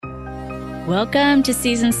Welcome to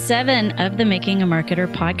Season 7 of the Making a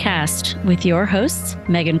Marketer podcast with your hosts,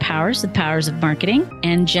 Megan Powers with Powers of Marketing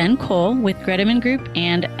and Jen Cole with Gredeman Group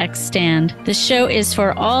and Xstand. This show is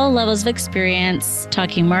for all levels of experience,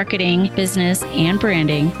 talking marketing, business, and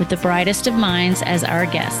branding with the brightest of minds as our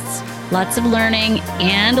guests. Lots of learning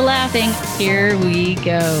and laughing. Here we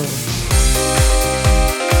go.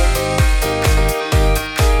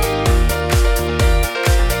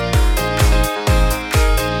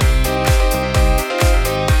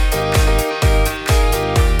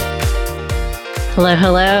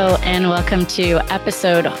 Hello, and welcome to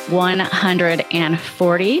episode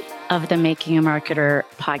 140 of the Making a Marketer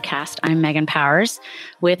podcast. I'm Megan Powers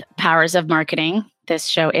with Powers of Marketing. This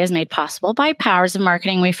show is made possible by Powers of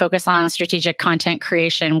Marketing. We focus on strategic content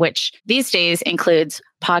creation, which these days includes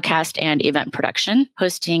podcast and event production,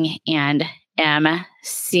 hosting, and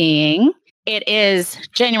emceeing. It is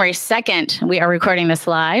January 2nd. We are recording this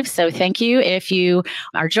live. So thank you if you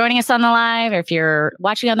are joining us on the live, or if you're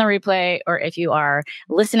watching on the replay, or if you are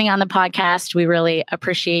listening on the podcast. We really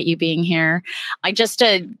appreciate you being here. Just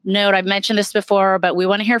a note, I've mentioned this before, but we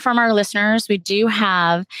want to hear from our listeners. We do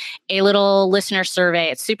have a little listener survey.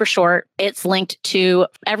 It's super short. It's linked to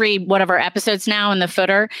every one of our episodes now in the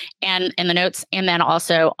footer and in the notes, and then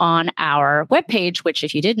also on our webpage, which,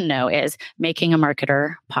 if you didn't know, is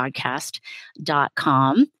makingamarketerpodcast.com.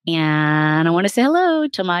 And I want to say hello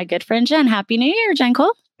to my good friend Jen. Happy New Year, Jen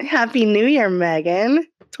Cole. Happy New Year, Megan.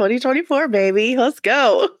 2024, baby. Let's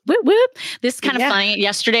go. Whoop, whoop. This is kind of funny.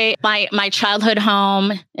 Yesterday, my childhood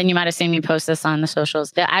home, and you might have seen me post this on the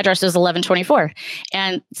socials, the address was 1124.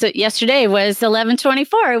 And so yesterday was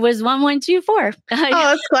 1124. It was 1124. Oh,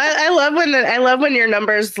 it's fun. I love when your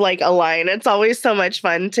numbers like align. It's always so much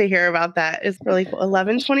fun to hear about that. It's really cool.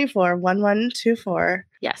 1124, 1124.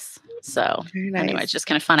 Yes. So nice. Anyway, it's just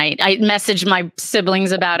kind of fun. I messaged my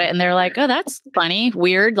siblings about it, and they're like, oh, that's funny,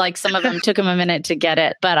 weird. Like, some of them took them a minute to get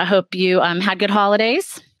it. But I hope you had good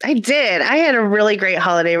holidays. I did. I had a really great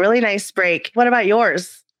holiday, really nice break. What about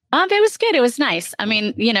yours? It was good. It was nice. I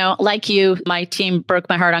mean, like you, my team broke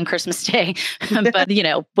my heart on Christmas Day, but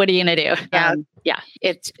what are you going to do? Yeah.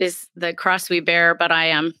 It is the cross we bear, but I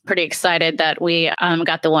am pretty excited that we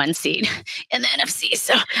got the 1 seed in the NFC.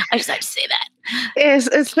 So I just have to say that.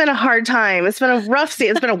 It's been a hard time. It's been a rough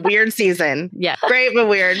season. It's been a weird season. Yeah. Great, but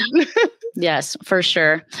weird. Yes, for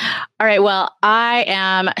sure. All right. Well, I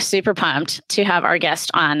am super pumped to have our guest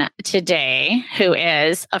on today, who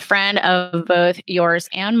is a friend of both yours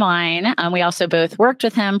and mine. We also both worked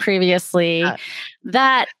with him previously.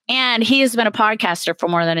 And he has been a podcaster for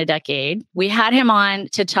more than a decade. We had him on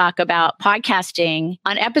to talk about podcasting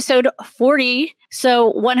on episode 40.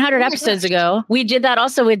 So 100 episodes ago. We did that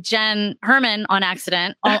also with Jen Herman on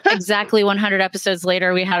accident. Exactly 100 episodes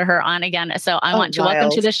later, we had her on again. So I want to welcome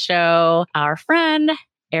to the show our friend,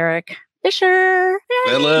 Erik Fisher. Yay.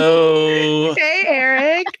 Hello. Hey,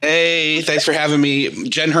 Erik. Hey, thanks for having me.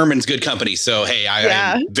 Jen Herman's good company. So, hey, I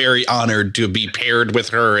am very honored to be paired with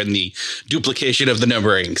her in the duplication of the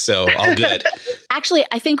numbering. So, all good. Actually,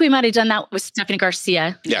 I think we might have done that with Stephanie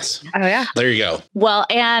Garcia. Yes. Oh, yeah. There you go. Well,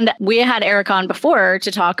 and we had Erik on before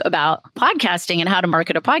to talk about podcasting and how to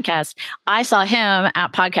market a podcast. I saw him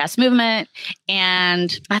at Podcast Movement,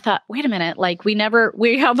 and I thought, wait a minute, like we have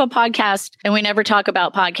a podcast and we never talk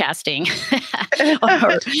about podcasting.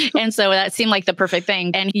 And so that seemed like the perfect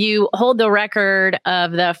thing. And you hold the record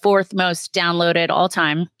of the 4th most downloaded all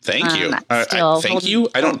time. Thank you. Thank you.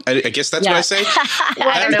 I guess that's what I say.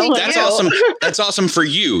 I don't know. That's awesome. That's awesome for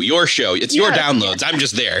you, your show. It's your downloads. I'm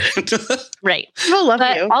just there. Right. I love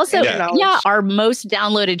you. Also, our most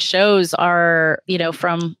downloaded shows are,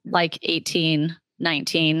 from like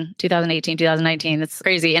 2018, 2019. It's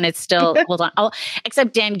crazy. And it's still, hold on.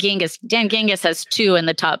 Except Dan Genghis. Dan Genghis has 2 in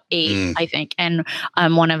the top 8, I think. And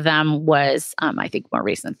one of them was, I think, more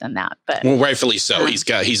recent than that. But rightfully so.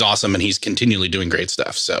 He's awesome, and he's continually doing great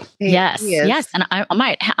stuff. So yes. And I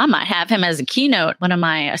might have him as a keynote, one of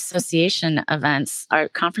my association events, our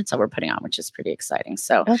conference that we're putting on, which is pretty exciting.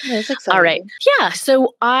 So that's exciting. All right. Yeah.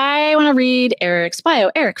 So I want to read Erik's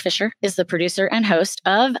bio. Erik Fisher is the producer and host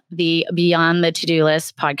of the Beyond the To-Do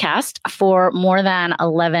List podcast for more than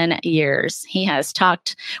 11 years. He has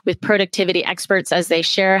talked with productivity experts as they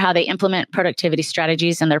share how they implement productivity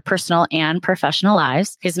strategies in their personal and professional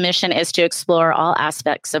lives. His mission is to explore all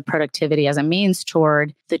aspects of productivity as a means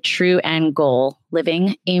toward the true end goal,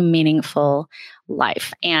 living a meaningful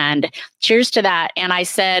life. And cheers to that. And I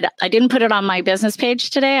said, I didn't put it on my business page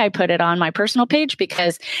today. I put it on my personal page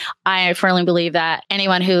because I firmly believe that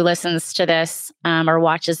anyone who listens to this or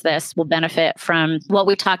watches this will benefit from what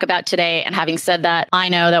we talk about today. And having said that, I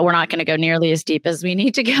know that we're not going to go nearly as deep as we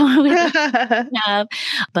need to go with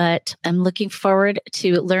but I'm looking forward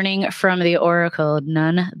to learning from the Oracle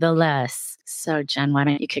nonetheless. So, Jen, why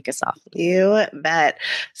don't you kick us off? You bet.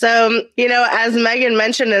 So, as Megan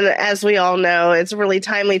mentioned, and as we all know, it's a really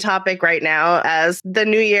timely topic right now as the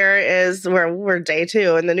new year is, we're day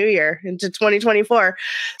 2 in the new year into 2024.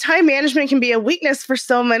 Time management can be a weakness for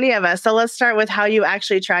so many of us. So let's start with how you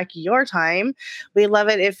actually track your time. We'd love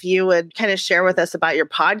it if you would kind of share with us about your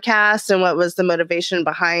podcast and what was the motivation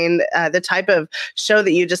behind the type of show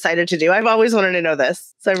that you decided to do. I've always wanted to know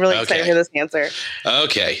this. So I'm really excited to hear this answer.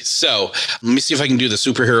 Okay. So let me see if I can do the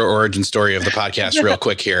superhero origin story of the podcast real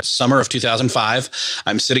quick here. Summer of 2005,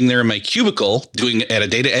 I'm sitting there in my cubicle doing at a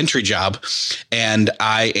data entry job, and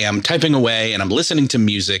I am typing away and I'm listening to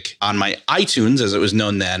music on my iTunes, as it was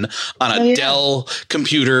known then, on a Dell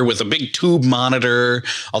computer with a big tube monitor,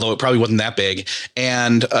 although it probably wasn't that big.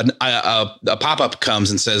 And a pop-up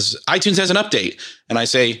comes and says, iTunes has an update. And I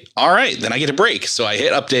say, all right, then I get a break. So I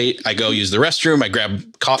hit update, I go use the restroom, I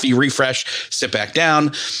grab coffee, refresh, sit back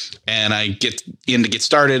down, and I get in to get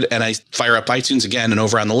started, and I fire up iTunes again. And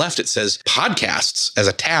over on the left, it says podcasts as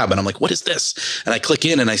a tab. And I'm like, what is this? And I click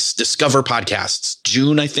in and I discover podcasts.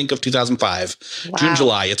 June, I think, of 2005. Wow. June,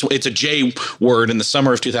 July. It's a J word in the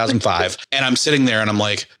summer of 2005. And I'm sitting there and I'm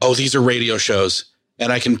like, oh, these are radio shows.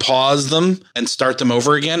 And I can pause them and start them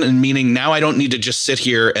over again. And meaning now I don't need to just sit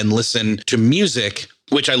here and listen to music,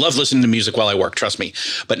 which I love listening to music while I work, trust me.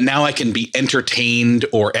 But now I can be entertained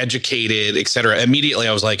or educated, et cetera. Immediately,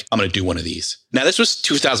 I was like, I'm going to do one of these. Now, this was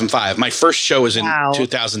 2005. My first show was in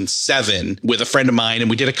 2007 with a friend of mine, and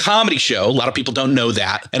we did a comedy show. A lot of people don't know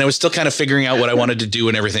that. And I was still kind of figuring out what I wanted to do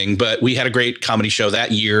and everything. But we had a great comedy show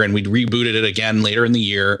that year, and we rebooted it again later in the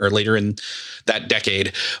year or later in that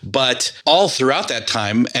decade. But all throughout that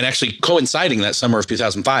time, and actually coinciding that summer of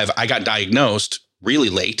 2005, I got diagnosed really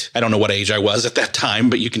late. I don't know what age I was at that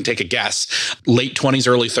time, but you can take a guess. Late 20s,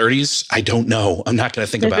 early 30s. I don't know. I'm not going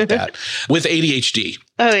to think about that. With ADHD.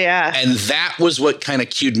 Oh, yeah. And that was what kind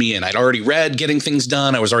of cued me in. I'd already read Getting Things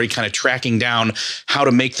Done. I was already kind of tracking down how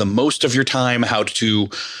to make the most of your time, how to,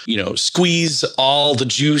 squeeze all the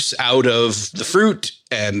juice out of the fruit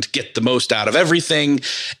and get the most out of everything.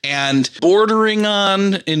 And bordering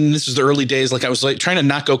on, and this is the early days, like I was like trying to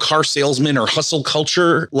not go car salesman or hustle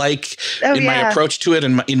culture, like my approach to it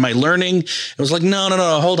and in my learning. It was like, no,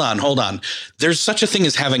 hold on. There's such a thing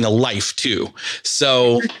as having a life too.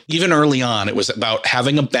 So even early on, it was about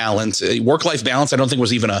having a balance. Work-life balance, I don't think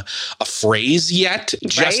was even a phrase yet,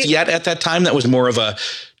 just yet at that time. That was more of a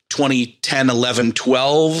 2010, 11,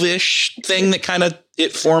 12-ish thing that kind of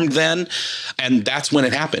it formed then. And that's when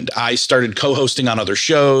it happened. I started co-hosting on other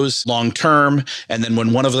shows long term. And then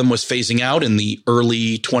when one of them was phasing out in the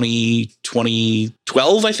early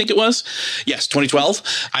 2012, I think it was. Yes,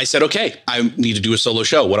 2012. I said, okay, I need to do a solo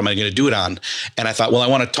show. What am I going to do it on? And I thought, well, I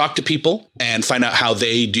want to talk to people and find out how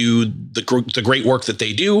they do the great work that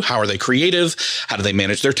they do. How are they creative? How do they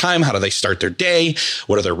manage their time? How do they start their day?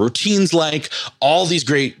 What are their routines like? All these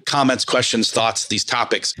great comments, questions, thoughts, these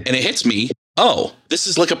topics. And it hits me. Oh, this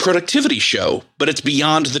is like a productivity show, but it's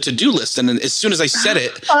beyond the to-do list. And as soon as I said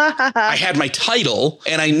it, I had my title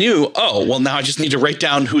and I knew, oh, well, now I just need to write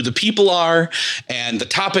down who the people are and the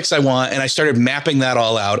topics I want. And I started mapping that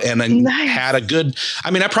all out. And I had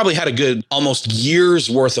I probably had a good almost year's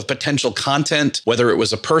worth of potential content, whether it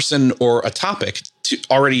was a person or a topic,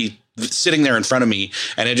 already sitting there in front of me.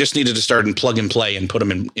 And I just needed to start and plug and play and put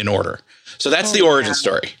them in order. So that's the origin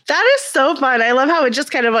story. That is so fun. I love how it just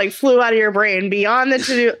kind of like flew out of your brain beyond the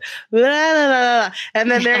to-do. And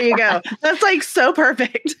then there you go. That's like so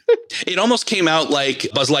perfect. It almost came out like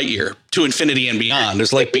Buzz Lightyear, to infinity and beyond.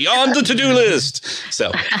 It's like beyond the to-do list.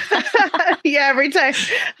 So yeah, every time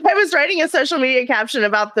I was writing a social media caption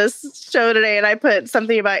about this show today and I put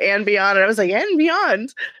something about and beyond and I was like, and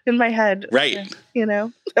beyond in my head. Right.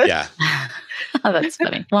 Yeah. Oh, that's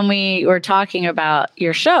funny. When we were talking about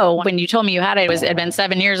your show, when you told me you had it, it had been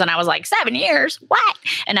 7 years. And I was like, 7 years? What?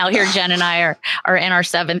 And now here Jen and I are in our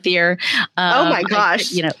 7th year. Oh my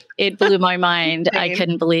gosh. It blew my mind. I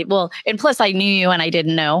couldn't believe. Well, and plus I knew you and I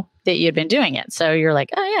didn't know that you'd been doing it. So you're like,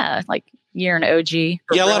 oh yeah, like You're an OG.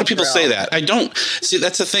 Yeah, a lot of people say that. I don't see.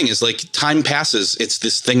 That's the thing is like time passes. It's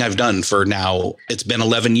this thing I've done for now. It's been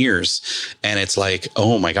 11 years, and it's like,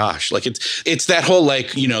 oh my gosh, like it's that whole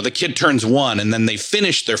like the kid turns 1 and then they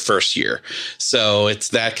finish their first year. So it's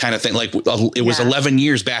that kind of thing. Like it was 11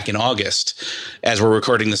 years back in August, as we're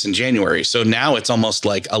recording this in January. So now it's almost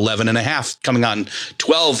like 11 and a half, coming on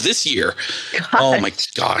 12 this year. Gosh. Oh my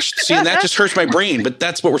gosh! See, and that just hurts my brain. But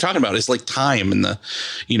that's what we're talking about. Is like time and the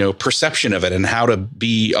perception of it and how to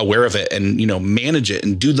be aware of it and manage it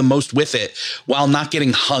and do the most with it while not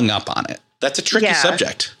getting hung up on it. That's a tricky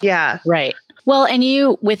subject. Yeah. Right. Well, and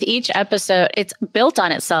you, with each episode, it's built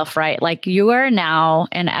on itself, right? Like you are now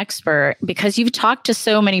an expert because you've talked to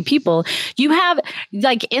so many people. You have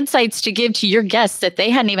like insights to give to your guests that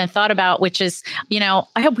they hadn't even thought about, which is, I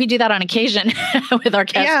hope we do that on occasion with our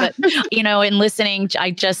guests. Yeah. But, in listening,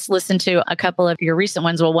 I just listened to a couple of your recent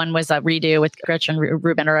ones. Well, one was a redo with Gretchen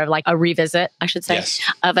Rubin, or like a revisit, I should say, yes,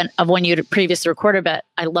 of one you'd previously recorded, but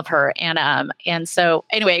I love her. And so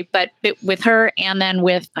anyway, but with her and then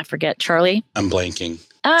with, I forget, Charlie. I'm blanking.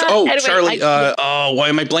 Anyway, Charlie. Why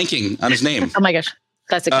am I blanking on his name? Oh my gosh.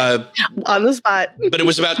 That's okay. On the spot. But it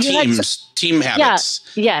was about team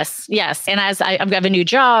habits. Yeah, yes. And as I have a new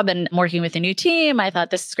job and I'm working with a new team, I thought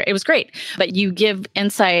this is great. It was great. But you give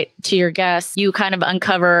insight to your guests. You kind of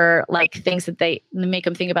uncover like things that they make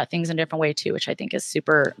them think about things in a different way too, which I think is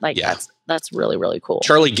super that's really, really cool.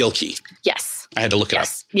 Charlie Gilkey. Yes. I had to look it up.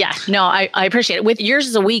 Yeah. No, I appreciate it. With yours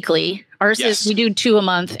is a weekly. Ours is we do 2 a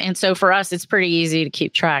month. And so for us, it's pretty easy to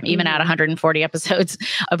keep track, even at 140 episodes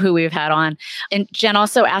of who we've had on. And Jen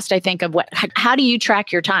also asked, I think, of how do you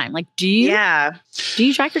track your time? Like, do you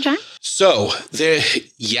track your time? So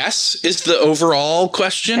yes is the overall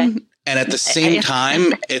question. Okay. And at the same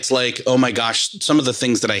time, it's like, oh my gosh, some of the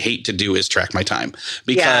things that I hate to do is track my time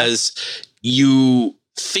because you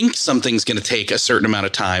think something's going to take a certain amount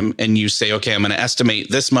of time and you say, okay, I'm going to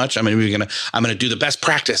estimate this much. I'm going to do the best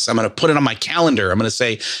practice. I'm going to put it on my calendar. I'm going to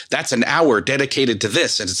say that's an hour dedicated to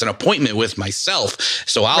this. And it's an appointment with myself.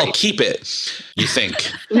 So I'll keep it, you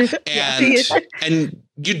think. And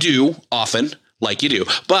you do often, like you do.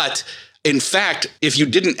 But in fact, if you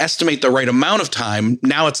didn't estimate the right amount of time,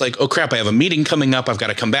 now it's like, oh crap, I have a meeting coming up. I've got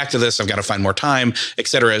to come back to this. I've got to find more time, et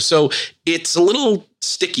cetera. So it's a little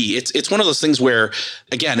sticky. It's one of those things where,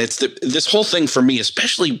 again, it's this whole thing for me,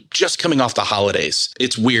 especially just coming off the holidays.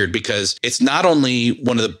 It's weird because it's not only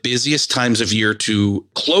one of the busiest times of year to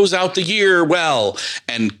close out the year well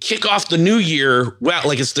and kick off the new year well.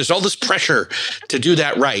 Like there's all this pressure to do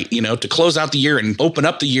that right, to close out the year and open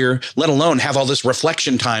up the year, let alone have all this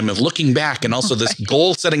reflection time of looking back and also this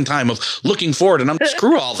goal setting time of looking forward. And I'm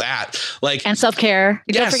screw all that. And self-care.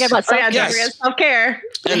 Don't forget about self-care. Don't forget self-care.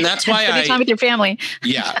 And that's why spending time with your family.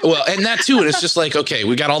 Yeah. Well, and that too. And it's just like, okay,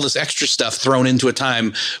 we got all this extra stuff thrown into a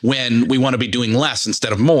time when we want to be doing less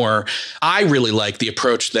instead of more. I really like the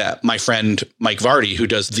approach that my friend Mike Vardy, who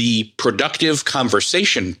does the Productive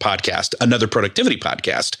Conversation podcast, another productivity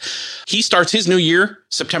podcast, he starts his new year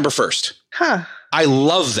September 1st. Huh. I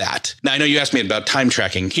love that. Now, I know you asked me about time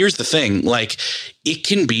tracking. Here's the thing, it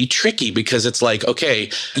can be tricky because it's like,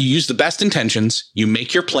 okay, you use the best intentions, you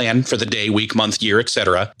make your plan for the day, week, month, year,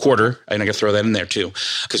 etc. Quarter, and I got to throw that in there too,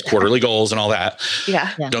 because quarterly goals and all that.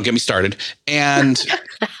 Yeah. Don't get me started. And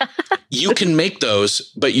you can make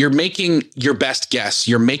those, but you're making your best guess.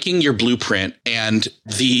 You're making your blueprint, and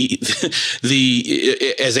as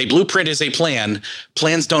a blueprint is a plan,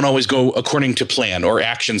 plans don't always go according to plan, or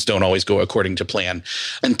actions don't always go according to plan.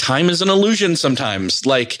 And time is an illusion sometimes.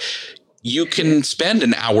 You can spend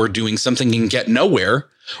an hour doing something and get nowhere,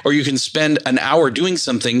 or you can spend an hour doing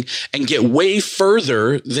something and get way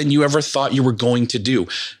further than you ever thought you were going to do.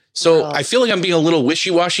 So I feel like I'm being a little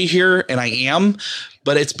wishy-washy here, and I am,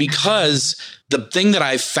 but it's because the thing that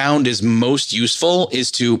I've found is most useful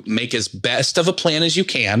is to make as best of a plan as you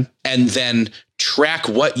can, and then track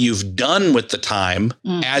what you've done with the time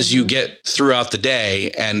as you get throughout the day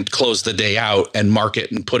and close the day out and mark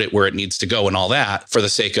it and put it where it needs to go and all that for the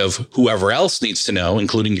sake of whoever else needs to know,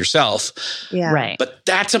 including yourself. Yeah. Right. But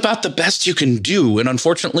that's about the best you can do. And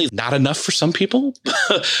unfortunately, not enough for some people,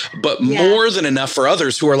 but more than enough for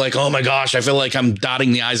others who are like, oh my gosh, I feel like I'm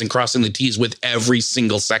dotting the I's and crossing the T's with every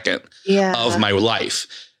single second of my life.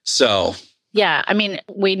 So yeah, I mean,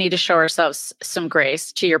 we need to show ourselves some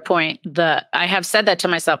grace. To your point, I have said that to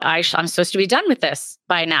myself. I'm supposed to be done with this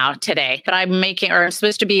by now today, but I'm not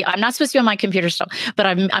supposed to be on my computer still, but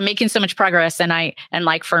I'm making so much progress. And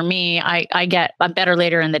for me, I'm better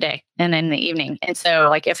later in the day and in the evening. And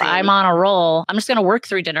so if I'm on a roll, I'm just going to work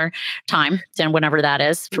through dinner time and whenever that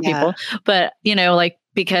is for people. But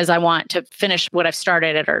because I want to finish what I've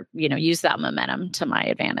started or, use that momentum to my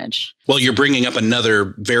advantage. Well, you're bringing up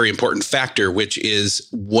another very important factor, which is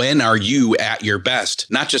when are you at your best?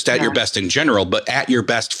 Not just at your best in general, but at your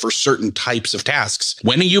best for certain types of tasks.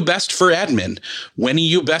 When are you best for admin? When are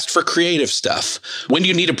you best for creative stuff? When do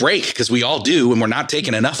you need a break? Because we all do, and we're not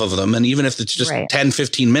taking enough of them. And even if it's just 10,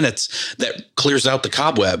 15 minutes that clears out the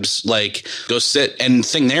cobwebs, like go sit. And the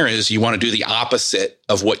thing there is you want to do the opposite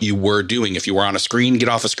of what you were doing. If you were on a screen, get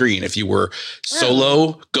off a screen. If you were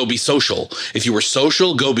solo, go be social. If you were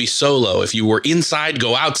social, go be solo. If you were inside,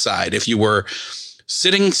 go outside. If you were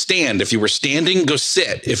sitting, stand. If you were standing, go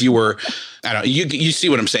sit. If you were, I don't know, you see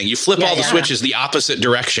what I'm saying? You flip all the switches the opposite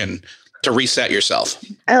direction to reset yourself.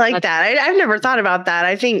 I like that. I've never thought about that.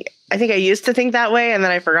 I think I used to think that way and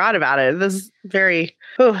then I forgot about it. This is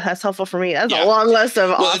that's helpful for me. That's a long list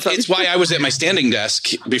of awesome. It's why I was at my standing desk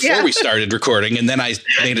before we started recording, and then I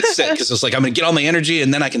made it sit because it's like I'm going to get all my energy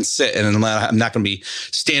and then I can sit, and I'm not going to be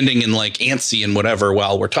standing and like antsy and whatever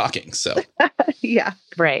while we're talking. So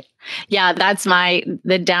Right. Yeah, that's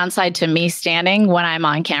the downside to me standing when I'm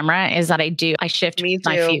on camera is that I shift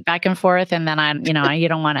my feet back and forth, and then you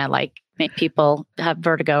don't want to like make people have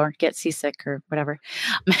vertigo or get seasick or whatever.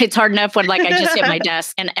 It's hard enough when like I just hit my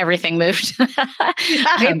desk and everything moved.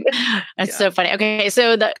 It's so funny. Okay.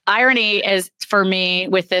 So the irony is for me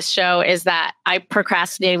with this show is that I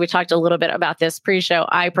procrastinated. We talked a little bit about this pre-show.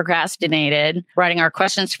 I procrastinated writing our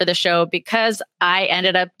questions for the show because I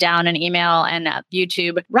ended up down an email and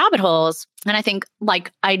YouTube rabbit holes. And I think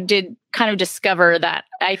like I did kind of discover that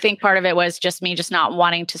I think part of it was just me just not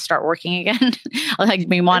wanting to start working again, like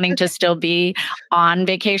me wanting to still be on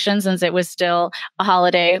vacation since it was still a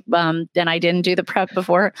holiday. And I didn't do the prep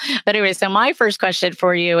before. But anyway, so my first question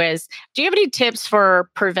for you is, do you have any tips for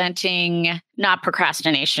preventing not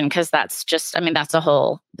procrastination? Because that's just, that's a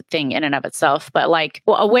whole thing in and of itself, but like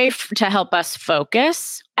a way to help us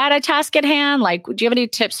focus at a task at hand. Like, do you have any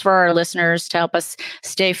tips for our listeners to help us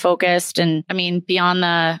stay focused? And beyond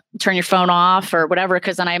the turn your phone off or whatever,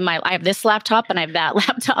 because then I have this laptop and I have that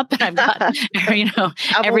laptop and I've got,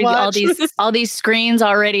 all these screens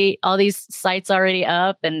already, all these sites already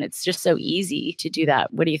up, and it's just so easy to do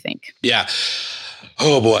that. What do you think? Yeah.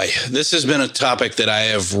 Oh boy, this has been a topic that I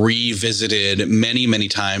have revisited many, many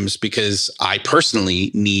times because I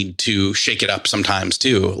personally need to shake it up sometimes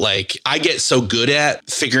too. Like I get so good at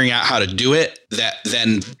figuring out how to do it that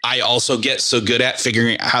then I also get so good at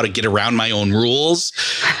figuring out how to get around my own rules.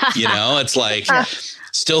 It's like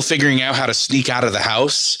still figuring out how to sneak out of the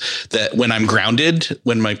house that when I'm grounded,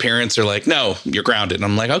 when my parents are like, no, you're grounded. And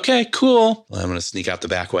I'm like, okay, cool. Well, I'm going to sneak out the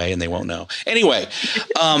back way and they won't know. Anyway,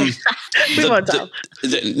 we won't tell.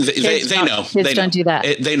 They know. Kids don't do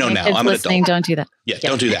that. They know now. I'm an adult. Don't do that. Yeah,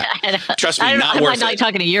 don't do that. Trust me, I'm not worth it. not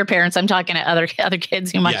talking to your parents. I'm talking to other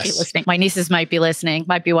kids who might be listening. My nieces might be listening,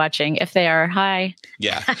 might be watching. If they are, hi.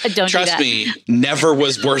 Yeah. Don't Trust me, never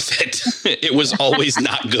was worth it. It was always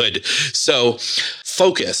not good. So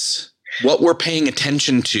focus. What we're paying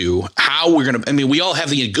attention to, how we're going to, we all have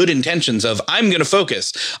the good intentions of, I'm going to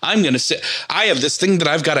focus. I'm going to sit. I have this thing that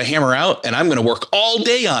I've got to hammer out and I'm going to work all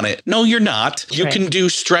day on it. No, you're not. You can do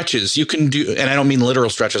stretches. You can do, and I don't mean literal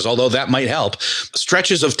stretches, although that might help.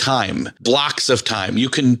 Stretches of time, blocks of time. You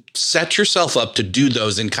can set yourself up to do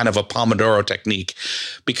those in kind of a Pomodoro technique,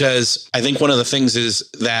 because I think one of the things is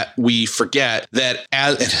that we forget that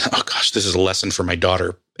this is a lesson for my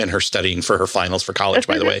daughter and her studying for her finals for college,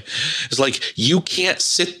 by the way. It's like, you can't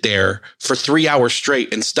sit there for 3 hours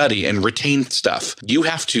straight and study and retain stuff. You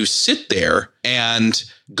have to sit there and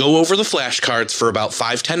go over the flashcards for about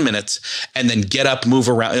 5-10 minutes and then get up, move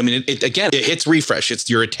around. It hits refresh. It's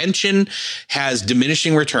your attention has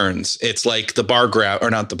diminishing returns. It's like the bar graph, or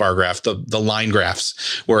not the bar graph, the line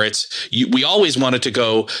graphs, where we always want it to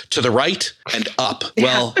go to the right and up.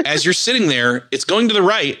 Well, as you're sitting there, it's going to the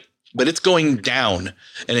right, but it's going down.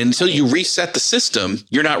 And until you reset the system,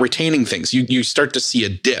 you're not retaining things. You start to see a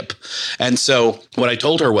dip. And so what I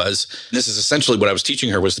told her was, this is essentially what I was teaching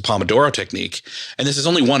her, was the Pomodoro technique. And this is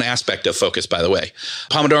only one aspect of focus, by the way.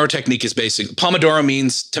 Pomodoro technique is Pomodoro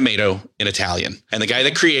means tomato in Italian. And the guy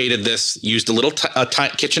that created this used a little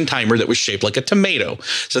kitchen timer that was shaped like a tomato.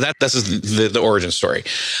 So this is the origin story.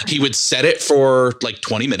 He would set it for like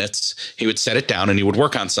 20 minutes. He would set it down and he would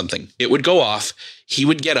work on something. It would go off. He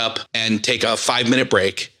would get up and take a 5-minute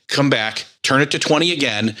break, come back, turn it to 20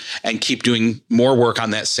 again, and keep doing more work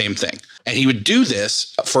on that same thing. And he would do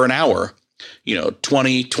this for an hour,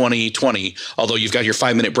 20, 20, 20, although you've got your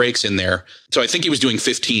 5-minute breaks in there. So I think he was doing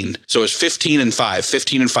 15. So it's 15 and 5,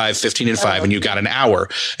 15 and 5, 15 and 5, and you got an hour.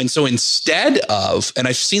 And so instead of, and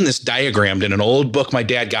I've seen this diagrammed in an old book my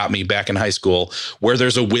dad got me back in high school, where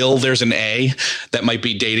there's a will, there's an A. That might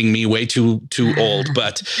be dating me way too old,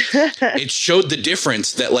 but it showed the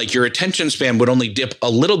difference that like your attention span would only dip a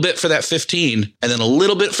little bit for that 15 and then a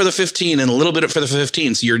little bit for the 15 and a little bit for the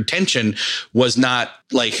 15. So your attention was not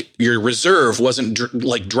like your reserve wasn't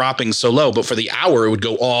like dropping so low, but for the hour, it would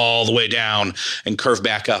go all the way down and curve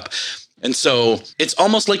back up. And so it's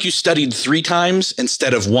almost like you studied 3 times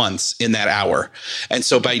instead of once in that hour. And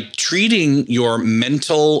so by treating your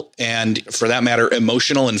mental and, for that matter,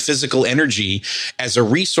 emotional and physical energy as a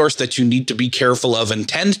resource that you need to be careful of and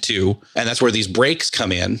tend to, and that's where these breaks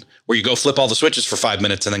come in, where you go flip all the switches for 5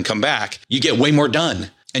 minutes and then come back, you get way more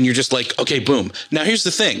done. And you're just like, okay, boom. Now, here's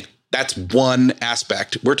the thing. That's one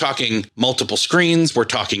aspect. We're talking multiple screens. We're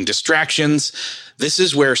talking distractions. This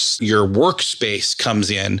is where your workspace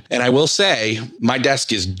comes in. And I will say my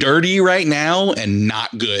desk is dirty right now and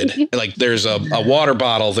not good. Like there's a water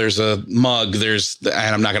bottle, there's a mug, and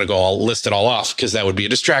I'm not going to go all list it all off because that would be a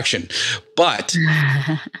distraction. But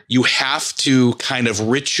you have to kind of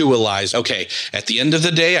ritualize. Okay, at the end of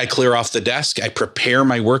the day, I clear off the desk. I prepare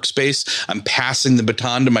my workspace. I'm passing the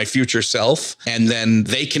baton to my future self. And then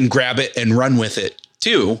they can grab it and run with it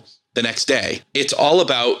too the next day. It's all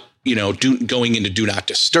about going into do not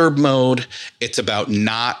disturb mode. It's about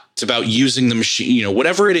using the machine,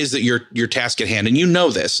 whatever it is that your task at hand. And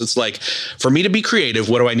this, it's like, for me to be creative,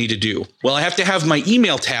 what do I need to do? Well, I have to have my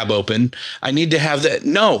email tab open. I need to have that.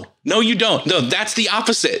 No, you don't. No, that's the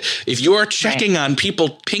opposite. If you are checking on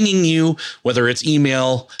people pinging you, whether it's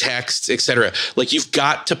email, text, etc., like you've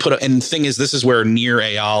got to and the thing is, this is where Nir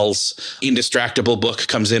Eyal's Indistractable book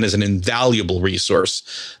comes in as an invaluable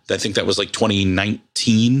resource. I think that was like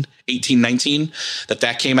 2019, 19,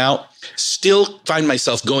 that came out. Still find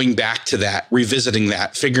myself going back to that, revisiting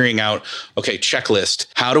that, figuring out, okay, checklist.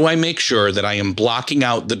 How do I make sure that I am blocking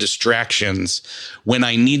out the distractions when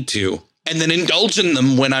I need to, and then indulge in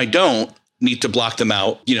them when I don't need to block them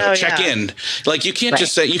out? Check in. Like you can't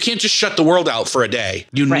just shut the world out for a day.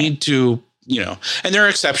 You need to, and there are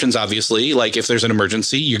exceptions, obviously. Like if there's an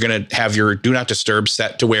emergency, you're going to have your do not disturb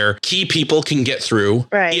set to where key people can get through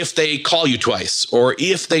if they call you twice or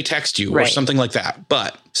if they text you or something like that.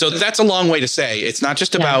 But so that's a long way to say it's not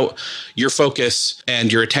just about your focus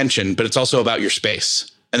and your attention, but it's also about your space.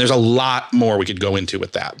 And there's a lot more we could go into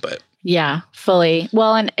with that. But yeah, fully.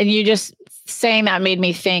 Well, and you just saying that made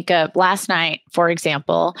me think of last night, for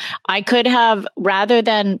example. I could have, rather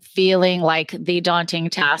than feeling like the daunting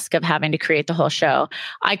task of having to create the whole show,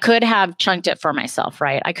 I could have chunked it for myself,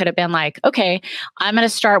 right? I could have been like, okay, I'm going to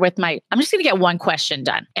start with I'm just going to get one question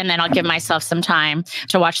done. And then I'll give myself some time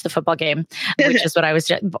to watch the football game, which is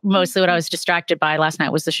mostly what I was distracted by last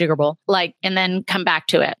night was the Sugar Bowl, and then come back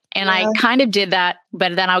to it. And I kind of did that,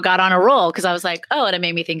 but then I got on a roll because I was like, oh, and it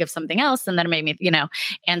made me think of something else. And then it made me,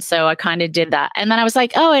 and so I kind of did that. And then I was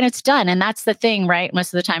like, oh, and it's done. And that's the thing, right?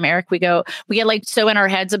 Most of the time, Erik, we get like so in our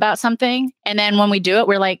heads about something. And then when we do it,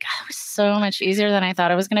 we're like, oh, it was so much easier than I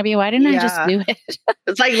thought it was going to be. Why didn't I just do it?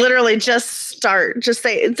 It's like literally just start, just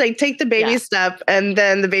say, it's like take the baby step, and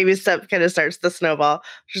then the baby step kind of starts the snowball,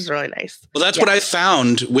 which is really nice. Well, that's what I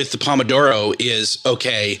found with the Pomodoro is,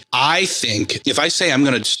 okay, I think if I say I'm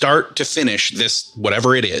going to start to finish this,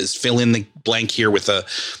 whatever it is, fill in the blank here with a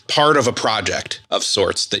part of a project of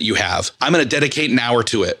sorts that you have, I'm going to dedicate an hour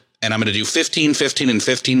to it. And I'm going to do 15, 15, and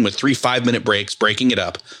 15 with 3 5-minute breaks, breaking it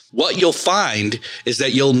up. What you'll find is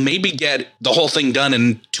that you'll maybe get the whole thing done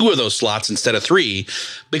in 2 of those slots instead of 3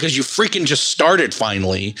 because you freaking just started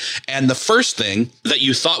finally. And the first thing that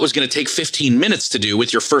you thought was going to take 15 minutes to do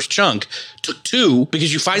with your first chunk took 2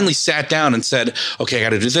 because you finally sat down and said, okay, I got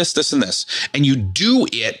to do this, this, and this. And you do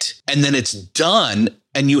it, and then it's done.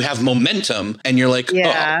 And you have momentum, and you're like,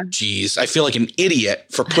 oh, geez, I feel like an idiot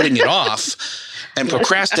for putting it off and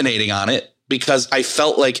procrastinating on it because I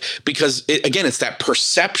felt like, it's that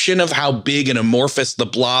perception of how big and amorphous the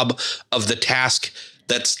blob of the task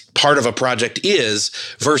that's part of a project is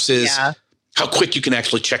versus how quick you can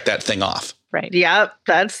actually check that thing off. Right. Yep.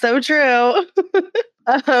 That's so true.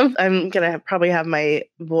 I'm going to probably have my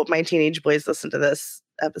teenage boys listen to this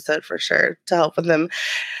episode for sure to help with them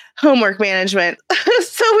homework management.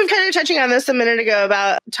 So we've kind of touching on this a minute ago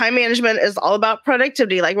about time management is all about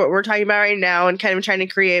productivity, like what we're talking about right now, and kind of trying to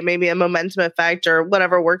create maybe a momentum effect or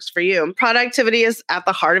whatever works for you. Productivity is at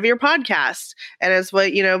the heart of your podcast. And it's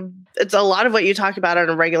what, it's a lot of what you talk about on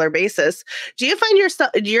a regular basis. Do you find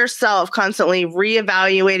yourself constantly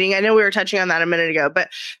reevaluating? I know we were touching on that a minute ago, but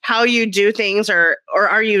how you do things, or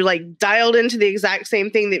are you like dialed into the exact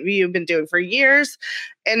same thing that you've been doing for years?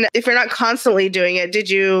 And if you're not constantly doing it, do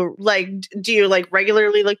you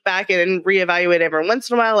regularly look back and reevaluate every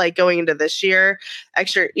once in a while, like going into this year,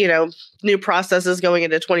 extra, new processes going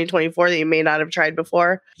into 2024 that you may not have tried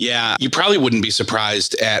before? Yeah, you probably wouldn't be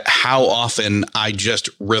surprised at how often I just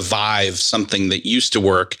revive something that used to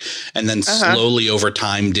work and then slowly over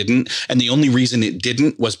time didn't. And the only reason it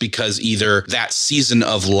didn't was because either that season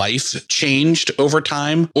of life changed over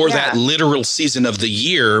time or that literal season of the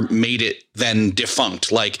year made it then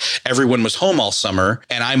defunct. Like everyone was home all summer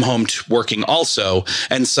and I'm home working also.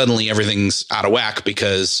 And suddenly everything's out of whack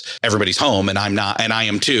because everybody's home and I'm not, and I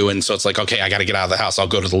am too. And so it's like, okay, I got to get out of the house. I'll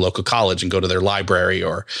go to the local college and go to their library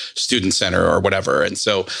or student center or whatever. And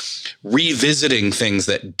so revisiting things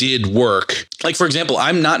that did work, like, for example,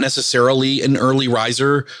 I'm not necessarily an early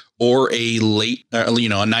riser or a late,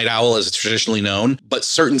 a night owl as it's traditionally known. But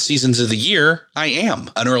certain seasons of the year, I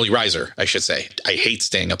am an early riser, I should say. I hate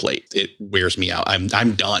staying up late. It wears me out. I'm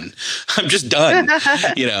done. I'm just done,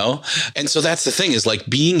 And so that's the thing is like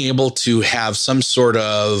being able to have some sort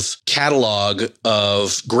of catalog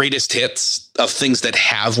of greatest hits of things that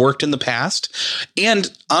have worked in the past.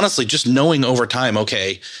 And honestly, just knowing over time,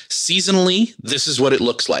 okay, seasonally, this is what it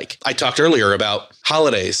looks like. I talked earlier about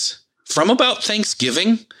holidays. From about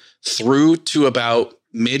Thanksgiving through to about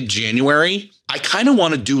mid-January, I kind of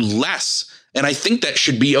want to do less. And I think that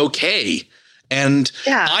should be okay. And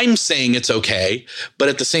I'm saying it's okay. But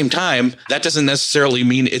at the same time, that doesn't necessarily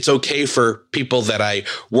mean it's okay for people that I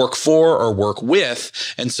work for or work with.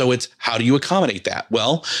 And so it's how do you accommodate that?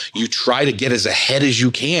 Well, you try to get as ahead as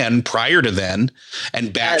you can prior to then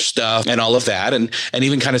and batch stuff and all of that. And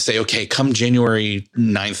even kind of say, okay, come January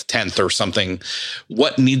 9th, 10th or something,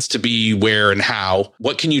 what needs to be where and how?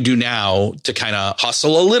 What can you do now to kind of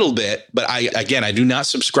hustle a little bit? But I do not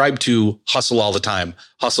subscribe to hustle all the time.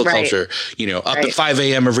 Hustle culture, up at 5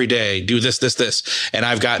 a.m. every day, do this. And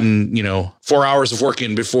I've gotten, 4 hours of work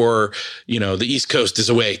in before, the East Coast is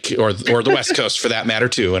awake or the West Coast for that matter,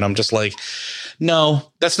 too. And I'm just like,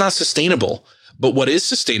 no, that's not sustainable. But what is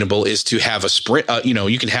sustainable is to have a sprint.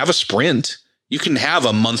 You can have a sprint. You can have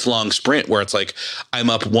a month-long sprint where it's like I'm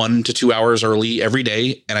up 1 to 2 hours early every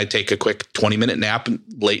day and I take a quick 20-minute nap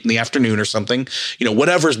late in the afternoon or something,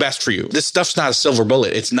 whatever's best for you. This stuff's not a silver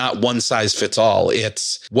bullet. It's not one size fits all.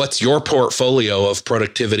 It's what's your portfolio of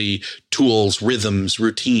productivity tools, rhythms,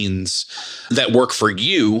 routines that work for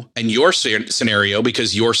you and your scenario,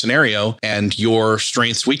 because your scenario and your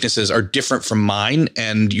strengths, weaknesses are different from mine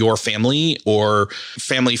and your family or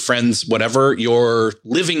family, friends, whatever. Your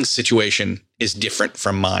living situation is different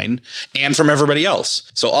from mine and from everybody else.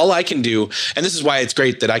 So all I can do, and this is why it's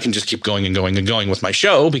great that I can just keep going and going and going with my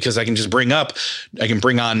show, because I can just bring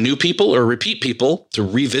on new people or repeat people to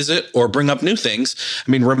revisit or bring up new things.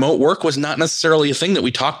 I mean, remote work was not necessarily a thing that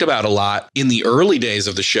we talked about a lot in the early days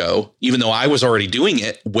of the show, even though I was already doing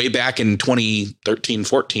it way back in 2013,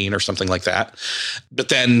 14 or something like that. But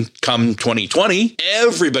then come 2020,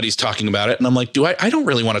 everybody's talking about it. And I'm like, I don't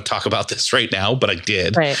really want to talk about this right now, but I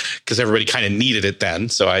did because everybody kind of needed it then.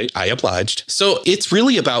 So I obliged. So it's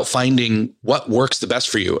really about finding what works the best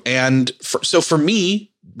for you. And for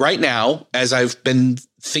me right now, as I've been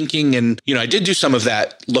thinking, and, I did do some of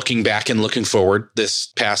that looking back and looking forward this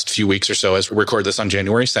past few weeks or so as we record this on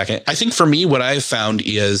January 2nd. I think for me, what I've found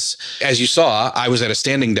is, as you saw, I was at a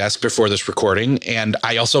standing desk before this recording, and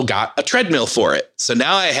I also got a treadmill for it. So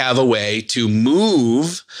now I have a way to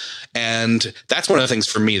move. And that's one of the things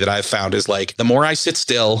for me that I've found is like, the more I sit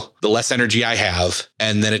still, the less energy I have.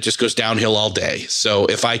 And then it just goes downhill all day. So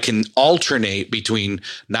if I can alternate between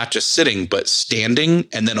not just sitting, but standing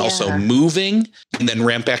and then also moving and then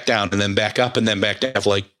ramp back down and then back up and then back down, have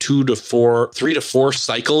like 3 to 4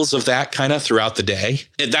 cycles of that kind of throughout the day.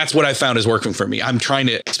 And that's what I found is working for me. I'm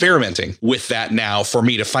experimenting with that now for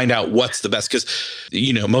me to find out what's the best. Because,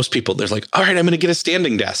 most people, they're like, all right, I'm going to get a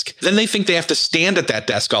standing desk. Then they think they have to stand at that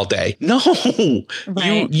desk all day. No,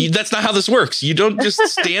 that's not how this works. You don't just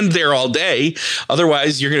stand there all day.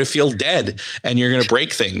 Otherwise, you're going to feel dead and you're going to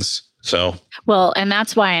break things. So, well, and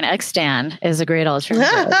that's why an X stand is a great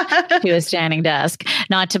alternative to a standing desk.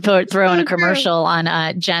 Not to throw in a commercial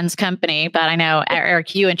on Jen's company, but I know,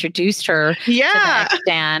 Eric, you introduced her to the X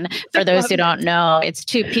stand. For those who don't know, it's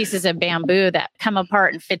 2 pieces of bamboo that come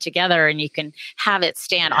apart and fit together, and you can have it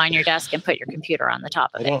stand on your desk and put your computer on the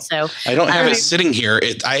top of it. So I don't have it sitting here.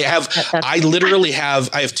 I have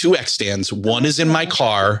 2 X stands. One is in my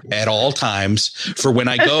car at all times for when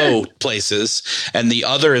I go places, and the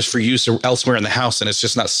other is for use elsewhere in the house, and it's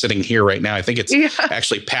just not sitting here right now. I think it's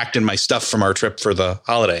actually packed in my stuff from our trip for the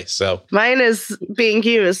holiday. So mine is being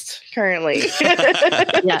used currently.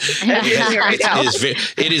 It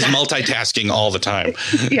is multitasking all the time.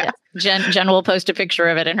 Yeah. Jen will post a picture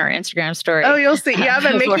of it in her Instagram story. Oh, you'll see. Yeah,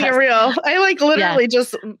 but making it real. I literally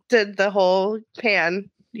just did the whole pan.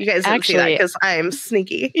 You guys didn't see that because I'm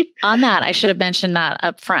sneaky. On that, I should have mentioned that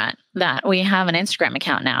up front, that we have an Instagram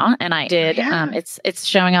account now. And I did, it's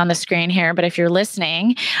showing on the screen here, but if you're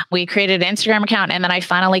listening, we created an Instagram account, and then I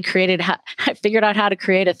finally I figured out how to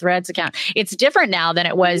create a Threads account. It's different now than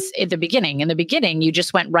it was at the beginning. In the beginning, you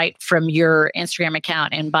just went right from your Instagram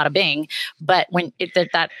account and bada bing. But when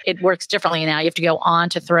it works differently now, you have to go on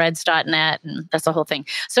to threads.net, and that's the whole thing.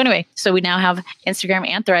 So anyway, we now have Instagram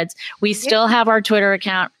and Threads. We still have our Twitter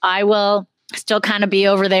account. I will still kind of be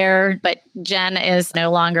over there, but Jen is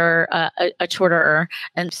no longer a Twitterer.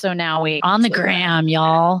 And so now we on the gram,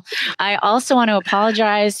 y'all. I also want to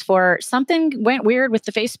apologize for something went weird with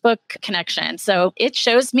the Facebook connection. So it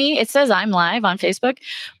says I'm live on Facebook,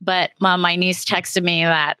 but my niece texted me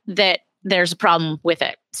that there's a problem with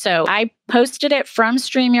it. So I posted it from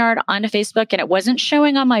StreamYard onto Facebook, and it wasn't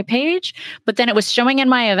showing on my page, but then it was showing in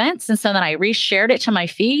my events. And so then I reshared it to my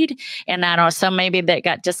feed, and I don't know, so maybe that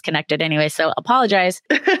got disconnected anyway. So apologize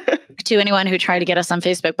to anyone who tried to get us on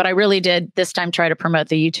Facebook, but I really did this time try to promote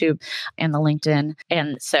the YouTube and the LinkedIn.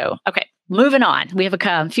 And so, okay. Moving on, we have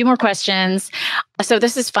a few more questions. So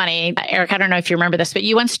this is funny. Eric, I don't know if you remember this, but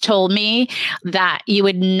you once told me that you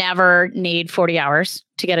would never need 40 hours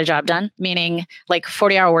to get a job done, meaning like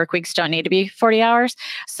 40-hour work weeks don't need to be 40 hours.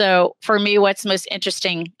 So for me, what's most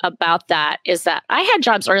interesting about that is that I had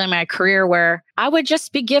jobs early in my career where I would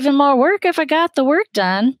just be given more work if I got the work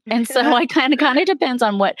done. And so I kind of depends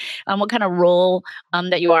on what kind of role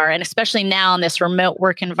that you are. And especially now in this remote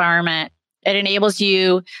work environment, it enables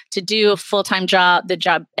you to do a full-time job, the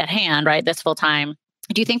job at hand, right? That's full-time.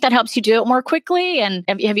 Do you think that helps you do it more quickly? And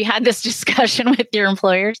have you had this discussion with your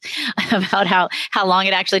employers about how long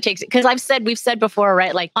it actually takes? Because we've said before,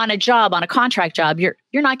 right? Like on a contract job, you're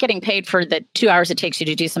not getting paid for the 2 hours it takes you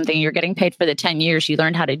to do something. You're getting paid for the 10 years you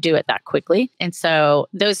learned how to do it that quickly. And so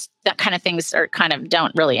that kind of things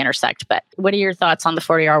don't really intersect. But what are your thoughts on the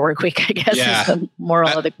 40-hour work week, I guess, is the moral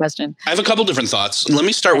of the question. I have a couple different thoughts. Let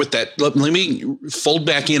me start with that. Let me fold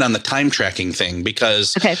back in on the time tracking thing,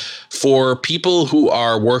 because for people who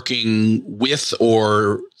are working with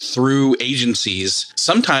or through agencies,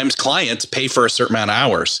 sometimes clients pay for a certain amount of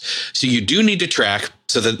hours. So you do need to track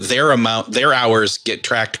so that their hours get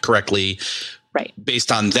tracked correctly, right,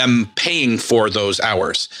 based on them paying for those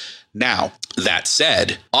hours. Now, that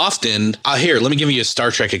said, often, let me give you a Star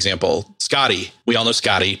Trek example. Scotty, we all know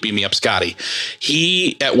Scotty, beam me up Scotty.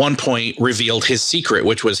 He, at one point, revealed his secret,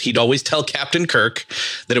 which was he'd always tell Captain Kirk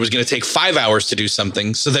that it was going to take 5 hours to do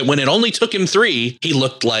something, so that when it only took him 3, he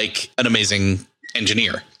looked like an amazing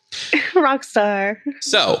engineer. Rockstar.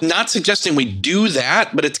 So, not suggesting we do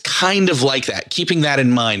that, but it's kind of like that. Keeping that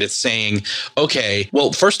in mind, it's saying, okay,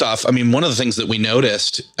 well, first off, one of the things that we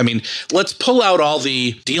noticed, let's pull out all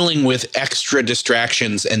the dealing with extra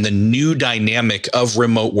distractions and the new dynamic of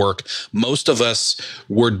remote work most of us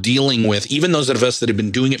were dealing with, even those of us that have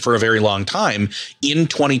been doing it for a very long time, in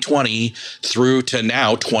 2020 through to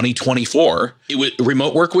now 2024.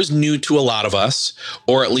 Remote work was new to a lot of us,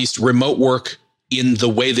 or at least remote work in the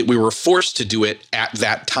way that we were forced to do it at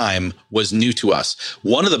that time was new to us.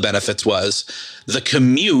 One of the benefits was the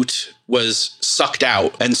commute was sucked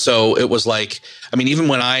out. And so it was like, even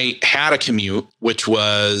when I had a commute, which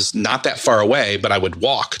was not that far away, but I would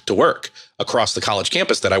walk to work across the college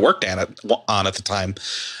campus that I worked on at the time,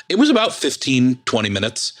 it was about 15, 20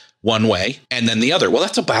 minutes one way, and then the other. Well,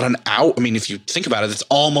 that's about an hour. If you think about it, it's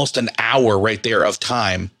almost an hour right there of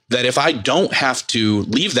time that if I don't have to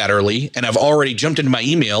leave that early and I've already jumped into my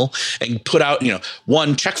email and put out,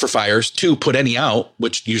 1, check for fires, 2, put any out,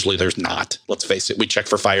 which usually there's not. Let's face it, we check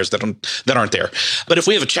for fires that aren't there. But if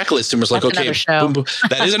we have a checklist and we're like, okay, boom, boom,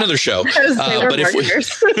 that is another show. But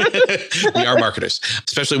if we are marketers,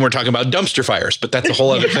 especially when we're talking about dumpster fires, but that's a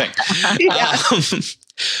whole other thing.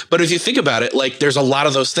 But if you think about it, like there's a lot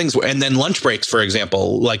of those things. And then lunch breaks, for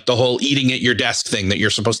example, like the whole eating at your desk thing that you're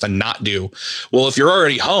supposed to not do. Well, if you're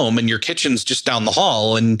already home and your kitchen's just down the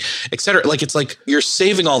hall and et cetera, like it's like you're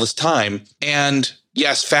saving all this time. And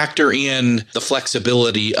yes, factor in the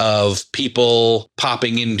flexibility of people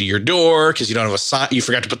popping into your door because you don't have a sign. You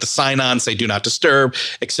forgot to put the sign on, say do not disturb,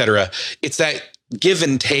 et cetera. It's that give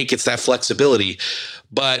and take. It's that flexibility.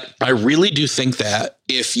 But I really do think that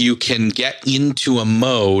if you can get into a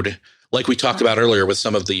mode like we talked about earlier with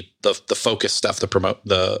some of the focus stuff,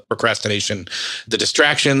 the procrastination, the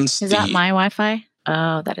distractions. Is that my Wi-Fi?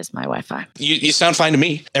 Oh, that is my Wi-Fi. You sound fine to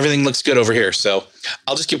me. Everything looks good over here. So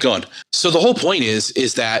I'll just keep going. So the whole point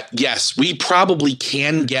is that, yes, we probably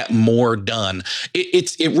can get more done.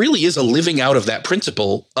 It really is a living out of that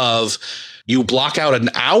principle of you block out an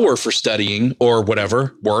hour for studying or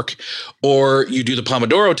whatever work, or you do the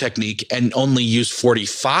Pomodoro technique and only use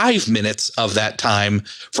 45 minutes of that time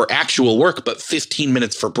for actual work, but 15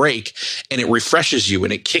 minutes for break. And it refreshes you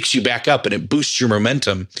and it kicks you back up and it boosts your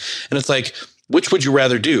momentum. And it's like, which would you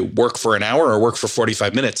rather do? Work for an hour or work for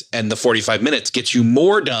 45 minutes? And the 45 minutes gets you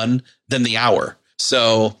more done than the hour.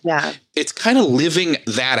 So yeah, it's kind of living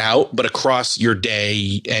that out, but across your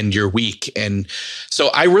day and your week. And so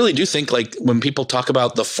I really do think like when people talk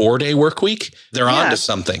about the 4-day work week, they're onto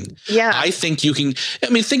something. Yeah. I think you can,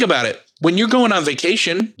 I mean, think about it. When you're going on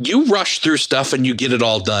vacation, you rush through stuff and you get it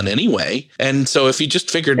all done anyway. And so if you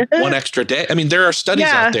just figured one extra day, I mean, there are studies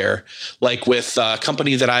out there, like with a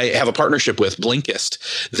company that I have a partnership with,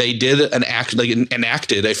 Blinkist. They did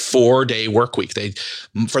enacted a 4-day work week. They,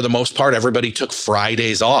 for the most part, everybody took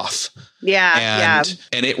Fridays off. Yeah.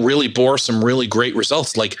 And it really bore some really great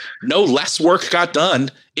results. Like no less work got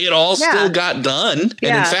done. It all still got done. And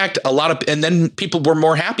in fact, and then people were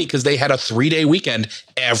more happy because they had a 3-day weekend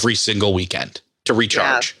every single weekend to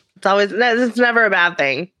recharge. Yeah. It's never a bad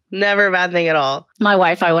thing. Never a bad thing at all. My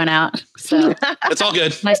Wi-Fi went out. So it's all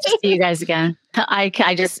good. Nice to see you guys again.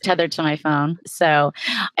 I just tethered to my phone. So,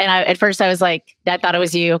 and at first I was like, I thought it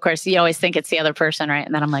was you. Of course, you always think it's the other person, right?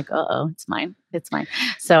 And then I'm like, it's mine. It's mine.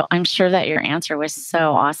 So I'm sure that your answer was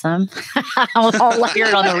so awesome. I'll hear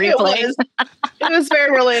it on the replay. It was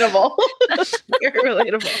very relatable. Very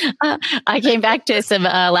relatable. I came back to some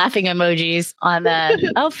laughing emojis on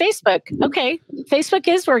Facebook. Okay. Facebook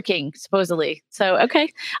is working, supposedly. So, okay.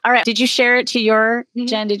 All right. Did you share it to your,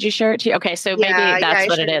 Jen? Did you share it to? Okay. So maybe that's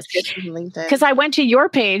what it is. Because I went to your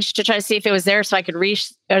page to try to see if it was there so I could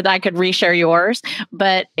reshare yours,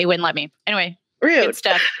 but it wouldn't let me. Anyway. Rude. Good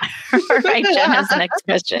stuff. All right, Jen has the next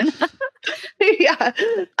question. Yeah.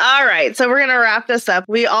 All right. So we're going to wrap this up.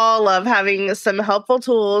 We all love having some helpful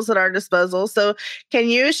tools at our disposal. So can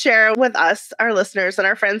you share with us, our listeners and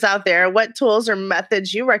our friends out there, what tools or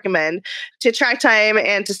methods you recommend to track time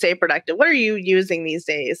and to stay productive? What are you using these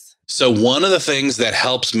days? So one of the things that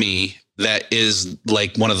helps me that is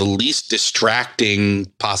like one of the least distracting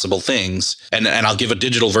possible things, and I'll give a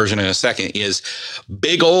digital version in a second, is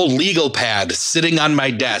big old legal pad sitting on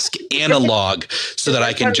my desk, analog, so that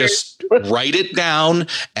I can just write it down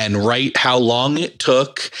and write how long it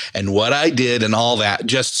took and what I did and all that,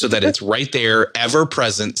 just so that it's right there, ever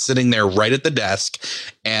present, sitting there right at the desk.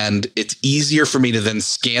 And it's easier for me to then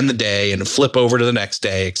scan the day and flip over to the next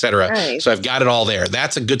day, et cetera. Right. So I've got it all there.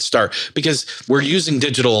 That's a good start because we're using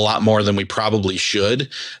digital a lot more than we probably should.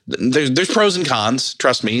 There's pros and cons,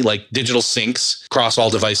 trust me, like digital syncs across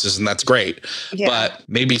all devices, and that's great. Yeah. But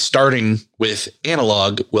maybe starting with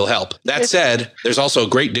analog will help. That said, there's also a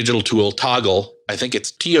great digital tool, Toggle. I think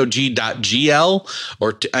it's tog.gl,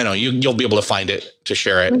 or I know you'll be able to find it to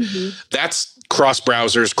share it. Mm-hmm. That's cross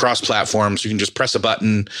browsers, cross platforms. You can just press a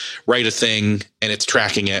button, write a thing, and it's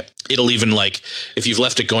tracking it. It'll even like, if you've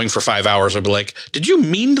left it going for 5 hours, it'll be like, did you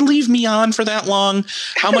mean to leave me on for that long?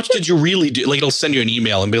 How much did you really do? Like it'll send you an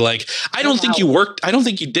email and be like, I don't think you worked. I don't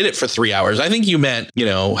think you did it for 3 hours. I think you meant,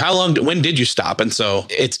 how long, when did you stop? And so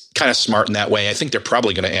it's kind of smart in that way. I think they're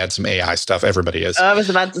probably going to add some AI stuff. Everybody is. I was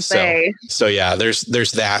about to say. So yeah, there's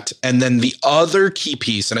that. And then the other key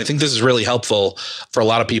piece, and I think this is really helpful for a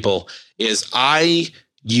lot of people, is I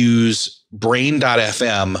use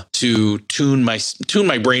brain.fm to tune my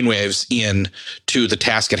brainwaves in to the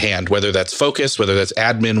task at hand, whether that's focus, whether that's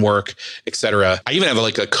admin work, etc. I even have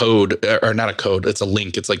like a code, or not a code, it's a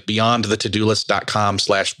link. It's like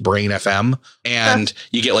beyondthetodolist.com/brainfm. And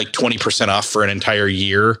you get like 20% off for an entire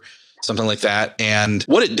year. Something like that. And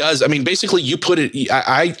what it does, I mean, basically you put it,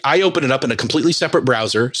 I open it up in a completely separate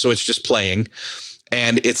browser. So it's just playing.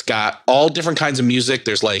 And it's got all different kinds of music.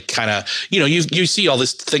 There's like kind of, you see all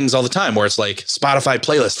these things all the time where it's like Spotify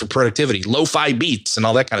playlist for productivity, lo-fi beats and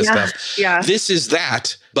all that kind of stuff. Yeah. This is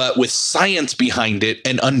that, but with science behind it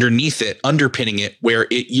and underneath it, underpinning it, where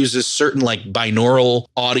it uses certain like binaural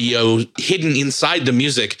audio hidden inside the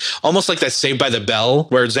music, almost like that Saved by the Bell,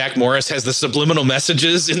 where Zach Morris has the subliminal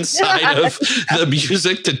messages inside of the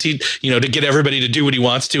music to teach, to get everybody to do what he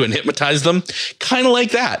wants to and hypnotize them. Kind of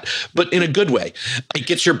like that, but in a good way. It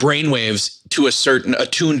gets your brainwaves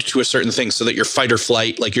attuned to a certain thing so that your fight or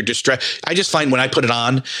flight, like your I just find when I put it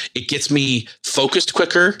on, it gets me focused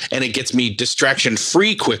quicker and it gets me distraction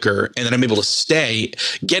free quicker. And then I'm able to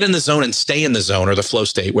get in the zone and stay in the zone, or the flow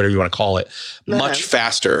state, whatever you want to call it, much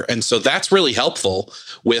faster. And so that's really helpful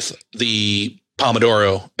with the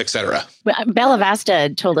Pomodoro, et cetera. Bella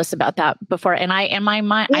Vasta told us about that before. And in my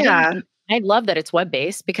mind, I love that it's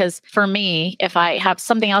web-based, because for me, if I have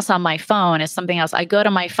something else on my phone, I go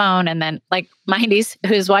to my phone, and then like my niece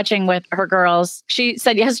who's watching with her girls, she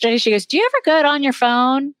said yesterday, she goes, do you ever go on your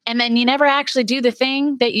phone and then you never actually do the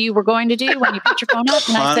thing that you were going to do when you put your phone up?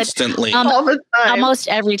 And Constantly. I said, all the time. Almost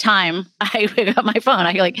every time I pick up my phone,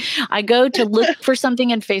 I go to look for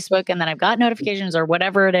something in Facebook, and then I've got notifications or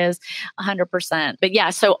whatever it is, 100%. But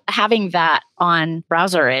yeah, so having that on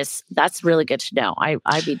browser that's really good to know.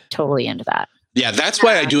 I'd be totally into that. Yeah, that's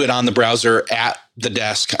why I do it on the browser at the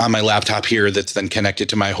desk on my laptop here, that's then connected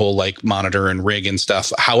to my whole like monitor and rig and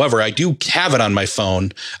stuff. However, I do have it on my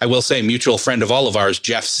phone. I will say, a mutual friend of all of ours,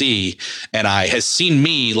 Jeff C, and I, has seen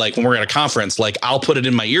me, like when we're at a conference, like I'll put it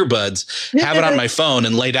in my earbuds, have it on my phone,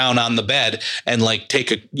 and lay down on the bed and like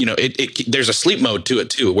take there's a sleep mode to it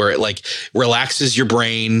too, where it like relaxes your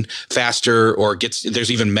brain faster, or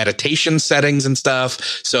there's even meditation settings and stuff.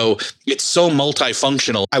 So it's so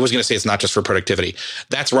multifunctional. I was going to say it's not just for productivity.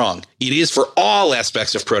 That's wrong. It is for all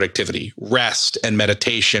aspects of productivity: rest and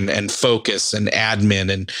meditation and focus and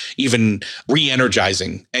admin and even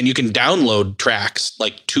re-energizing. And you can download tracks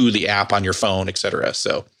like to the app on your phone, etc.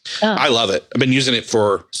 So I love it. I've been using it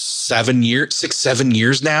for 7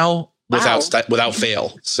 years now. Wow. without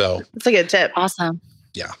fail. So that's a good tip. Awesome.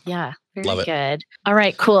 Yeah. Very Love it. Good. All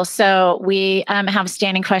right, cool. So we have a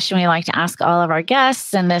standing question we like to ask all of our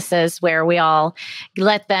guests, and this is where we all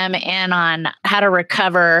let them in on how to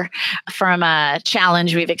recover from a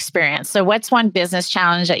challenge we've experienced. So what's one business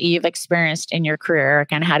challenge that you've experienced in your career, Erik,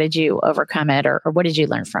 and how did you overcome it, or what did you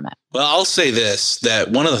learn from it? Well, I'll say this,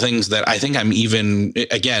 that one of the things that I think isn't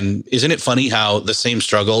it funny how the same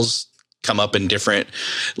struggles come up in different,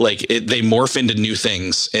 they morph into new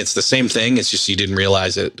things. It's the same thing. It's just you didn't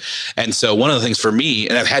realize it. And so one of the things for me,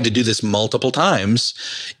 and I've had to do this multiple times,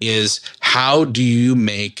 is how do you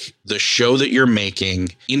make the show that you're making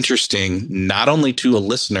interesting, not only to a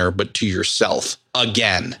listener, but to yourself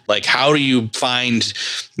again? Like, how do you find,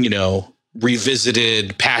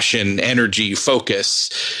 revisited passion, energy,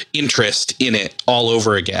 focus, interest in it all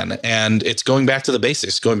over again? And it's going back to the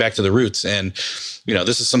basics, going back to the roots. And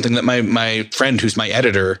this is something that my friend, who's my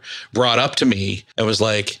editor, brought up to me. It was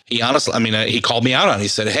like, he called me out on it. He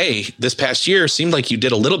said, hey, this past year seemed like you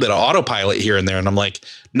did a little bit of autopilot here and there. And I'm like,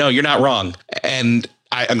 no, you're not wrong. And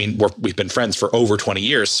we've been friends for over 20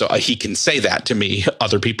 years, so he can say that to me.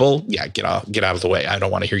 Other people, get out of the way. I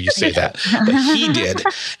don't want to hear you say that. But he did.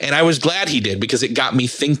 And I was glad he did, because it got me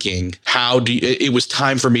thinking, it was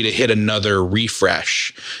time for me to hit another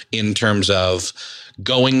refresh in terms of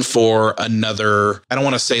going for another, I don't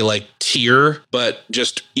want to say like tier, but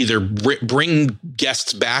just either bring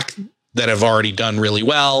guests back that have already done really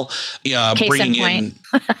well. Bringing in.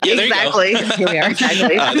 Yeah, there exactly. You go. Here we are.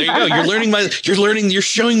 Exactly. There you go. You're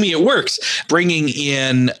showing me it works. Bringing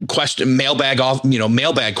in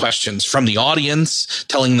mailbag questions from the audience,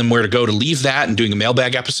 telling them where to go to leave that, and doing a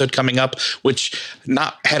mailbag episode coming up, which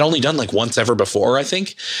had only done like once ever before, I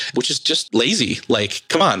think, which is just lazy. Like,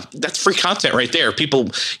 come on, that's free content right there. People,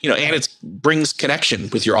 and it brings connection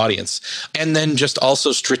with your audience. And then just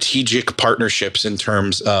also strategic partnerships in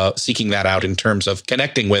terms of seeking that out, in terms of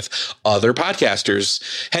connecting with other podcasters.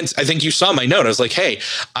 Hence, I think you saw my note. I was like, hey,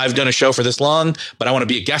 I've done a show for this long, but I want to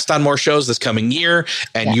be a guest on more shows this coming year.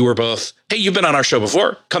 And you were both, hey, you've been on our show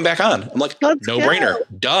before, come back on. I'm like, no brainer.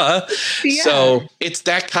 Duh. Yeah. So it's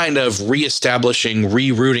that kind of reestablishing,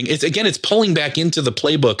 rerouting. It's pulling back into the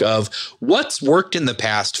playbook of what's worked in the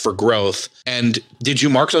past for growth. And did you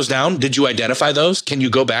mark those down? Did you identify those? Can you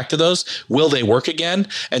go back to those? Will they work again?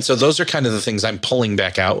 And so those are kind of the things I'm pulling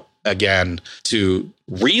back out again to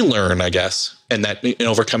relearn, I guess, and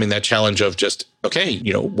overcoming that challenge of just, okay,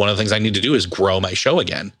 one of the things I need to do is grow my show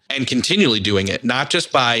again, and continually doing it, not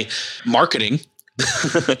just by marketing,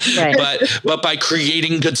 but by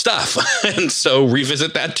creating good stuff. And so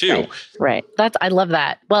revisit that too. Right. I love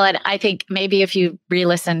that. Well, and I think maybe if you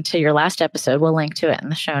re-listen to your last episode, we'll link to it in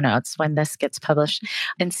the show notes when this gets published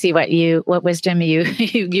and see what wisdom you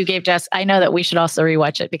gave to us. I know that we should also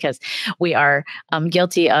rewatch it because we are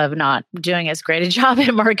guilty of not doing as great a job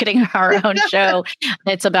at marketing our own show.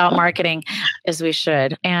 It's about marketing as we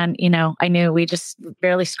should. And, I knew we just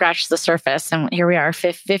barely scratched the surface, and here we are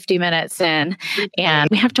 50 minutes in, and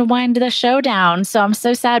we have to wind the show down. So I'm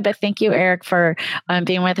so sad, but thank you, Erik, for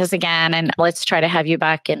being with us again. And let's try to have you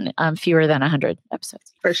back in fewer than 100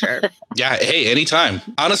 episodes. For sure. Yeah. Hey, anytime.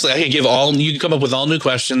 Honestly, I can you can come up with all new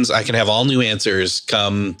questions. I can have all new answers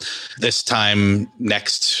come this time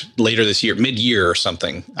later this year, mid-year or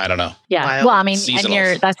something. I don't know. Yeah. Wild. Well, I mean, Seasonal.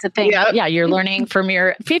 and that's the thing. Yeah. You're learning from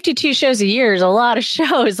your 52 shows a year is a lot of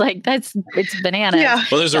shows. Like it's bananas. Yeah.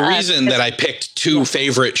 Well, there's a reason that I picked two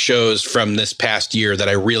favorite shows from this past year that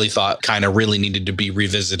I really thought kind of really needed to be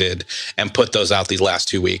revisited and put those out these last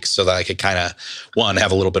 2 weeks so that I could kind of, one,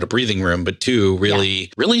 have a little bit of breathing room, but two,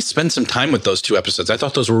 really spend some time with those two episodes. I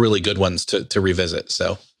thought those were really good ones to revisit.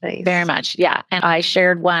 So nice. Very much. Yeah. And I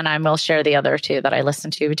shared one. I will share the other two that I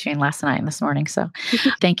listened to between last night and this morning. So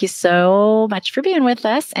thank you so much for being with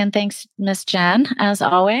us. And thanks, Miss Jen, as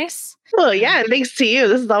always. Well, yeah. And thanks to you.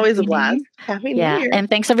 This is always a blast. Happy New Year. And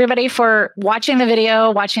thanks everybody for watching the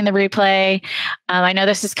video, watching the replay. I know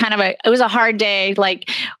this is it was a hard day. Like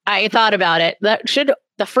I thought about it.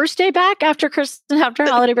 The first day back after Christmas, after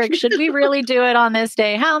holiday break, should we really do it on this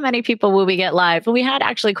day? How many people will we get live? We had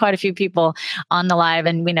actually quite a few people on the live,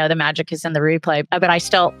 and we know the magic is in the replay. But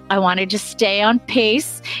I wanted to stay on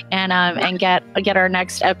pace and get our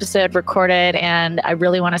next episode recorded. And I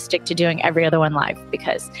really want to stick to doing every other one live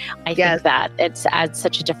because I think that it adds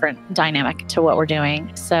such a different dynamic to what we're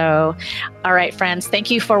doing. So, all right, friends,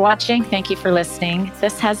 thank you for watching. Thank you for listening.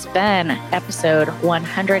 This has been episode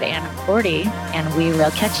 140, and we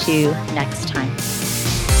will catch you next time.